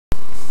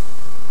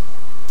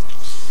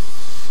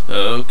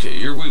Okay,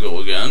 here we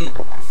go again.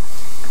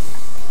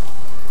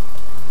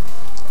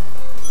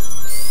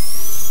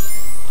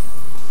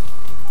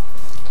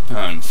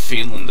 I'm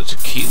feeling the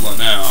tequila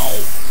now.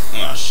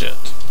 Ah, shit.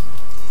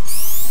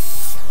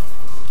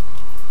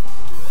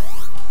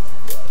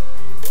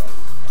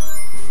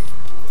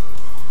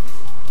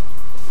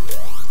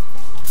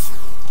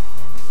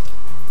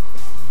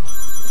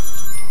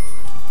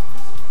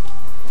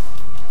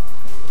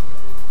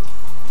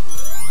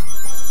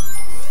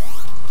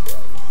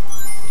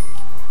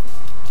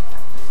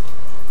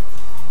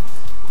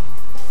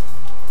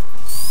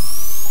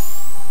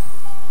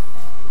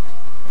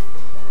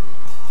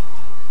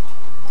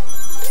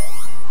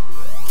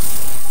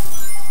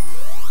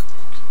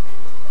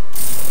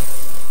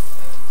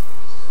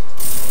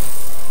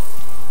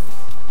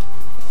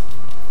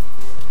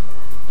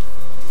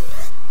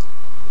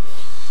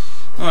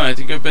 I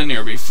think I've been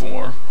here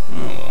before.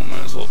 Oh well,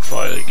 might as well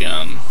try it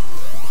again.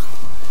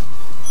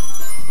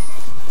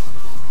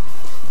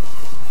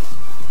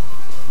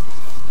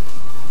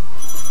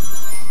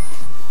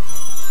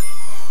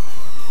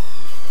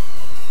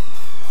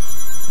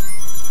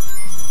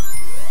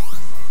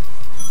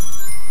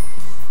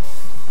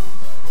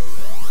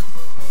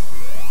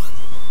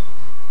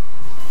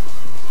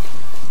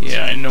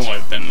 Yeah, I know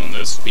I've been on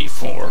this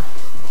before.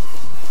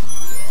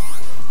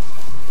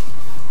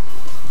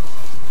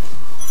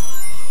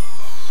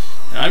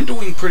 I'm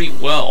doing pretty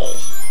well.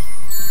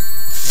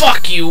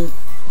 Fuck you!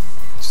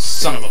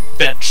 Son of a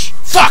bitch.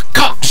 Fuck,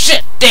 cock,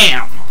 shit,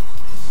 damn!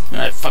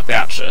 Alright, fuck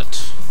that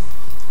shit.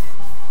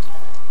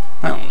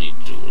 I don't need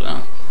to do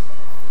that.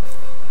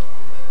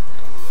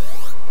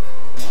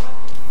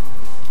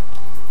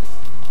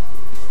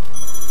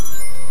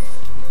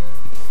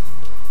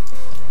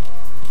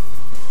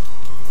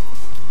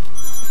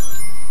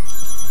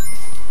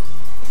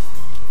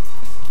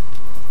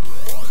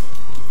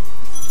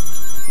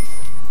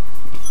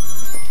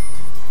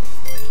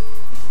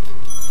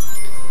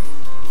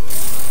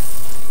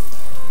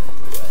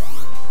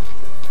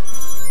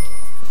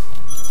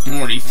 I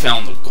already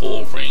found the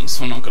gold ring,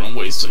 so I'm not going to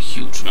waste a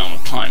huge amount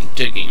of time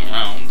digging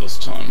around this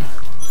time.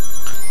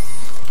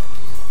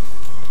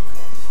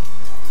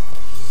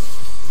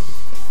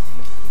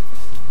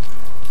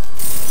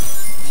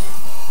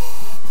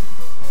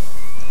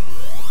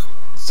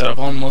 Is that a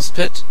bottomless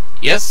pit?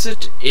 Yes,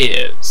 it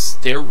is.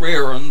 They're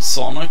rare in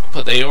Sonic,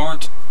 but they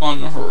aren't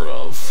unheard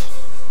of.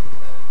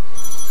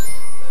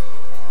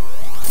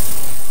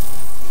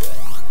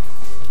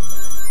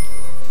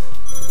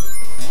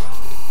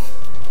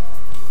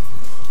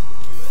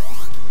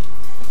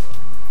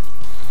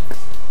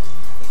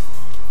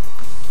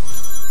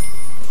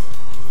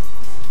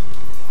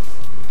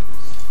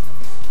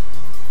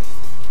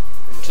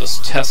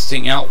 Just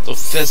testing out the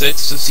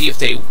physics to see if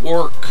they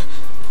work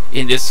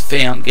in this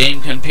fan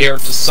game compared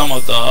to some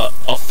of the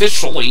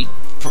officially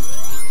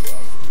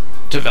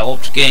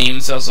developed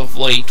games as of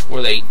late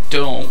where they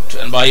don't.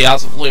 And by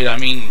as of late I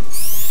mean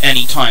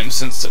any time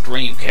since the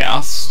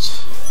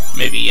Dreamcast,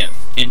 maybe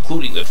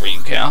including the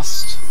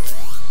Dreamcast.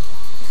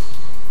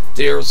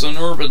 There's an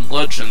urban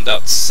legend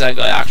that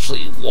Sega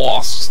actually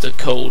lost the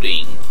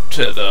coding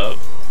to the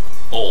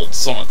old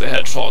Sonic the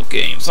Hedgehog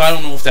games. I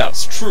don't know if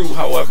that's true,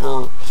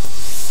 however,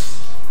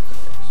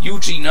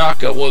 Yuji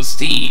Naka was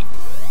the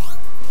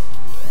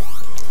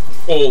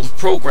old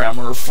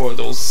programmer for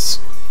those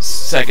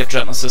Sega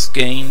Genesis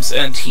games,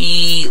 and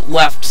he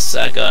left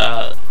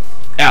Sega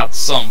at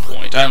some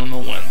point. I don't know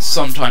when.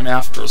 Sometime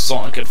after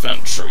Sonic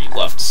Adventure, he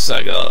left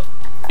Sega.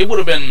 It would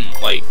have been,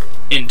 like,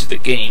 into the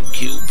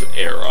GameCube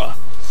era.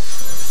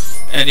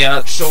 And yeah,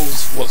 it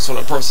shows what sort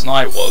of person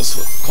I was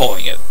with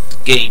calling it the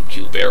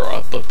GameCube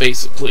era, but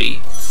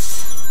basically,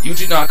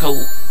 Yuji Naka,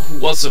 who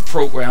was a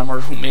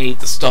programmer who made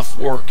the stuff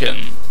work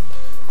in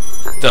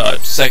the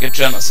Sega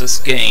Genesis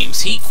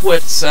games, he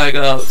quit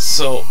Sega,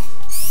 so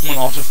went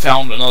off to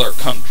found another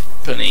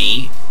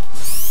company,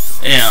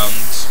 and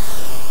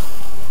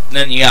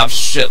then you have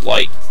shit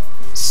like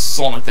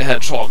Sonic the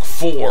Hedgehog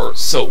 4,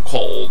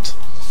 so-called,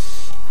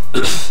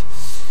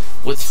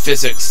 with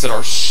physics that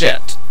are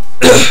shit.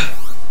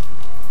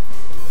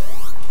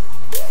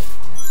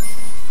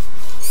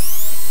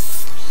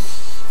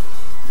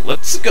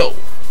 Let's go.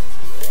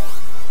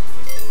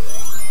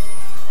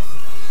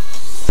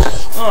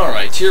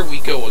 Alright, here we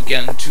go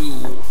again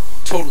to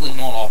totally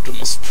not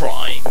Optimus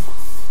Prime.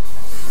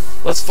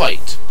 Let's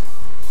fight.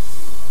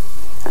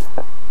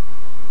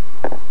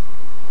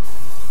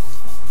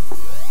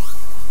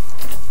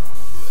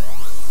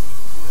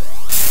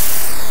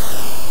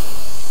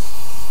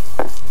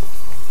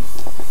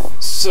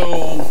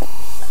 So,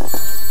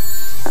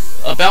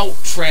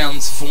 about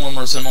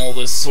Transformers and all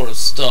this sort of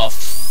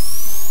stuff,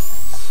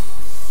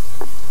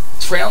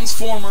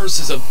 Transformers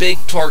is a big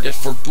target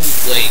for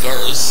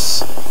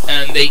bootleggers,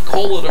 and they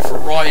call it a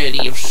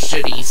variety of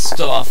shitty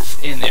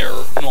stuff in their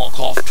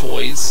knockoff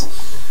toys.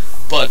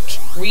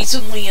 But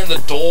recently in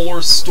the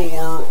dollar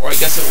store, or I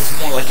guess it was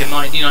more like a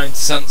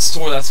 99-cent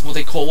store, that's what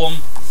they call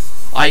them,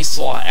 I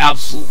saw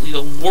absolutely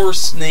the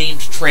worst named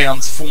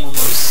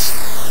Transformers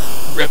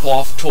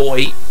rip-off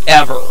toy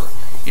ever.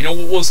 You know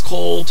what was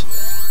called?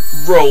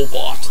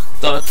 Robot.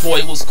 The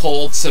toy was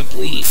called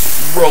simply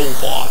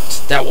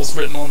Robot. That was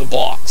written on the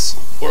box.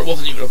 Or it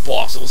wasn't even a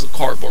box, it was a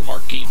cardboard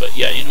marquee, but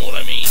yeah, you know what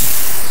I mean.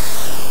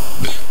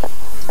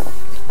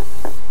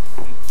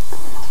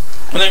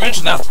 And I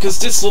mention that because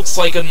this looks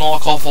like a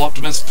knockoff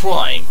Optimus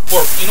Prime.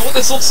 Or, you know what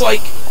this looks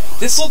like?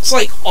 This looks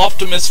like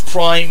Optimus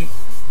Prime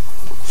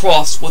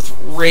crossed with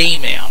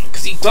Rayman,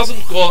 because he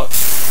doesn't got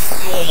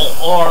normal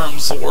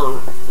arms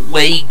or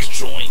leg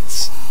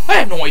joints. I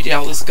have no idea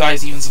how this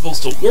guy's even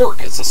supposed to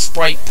work. Is the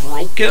sprite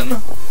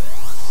broken?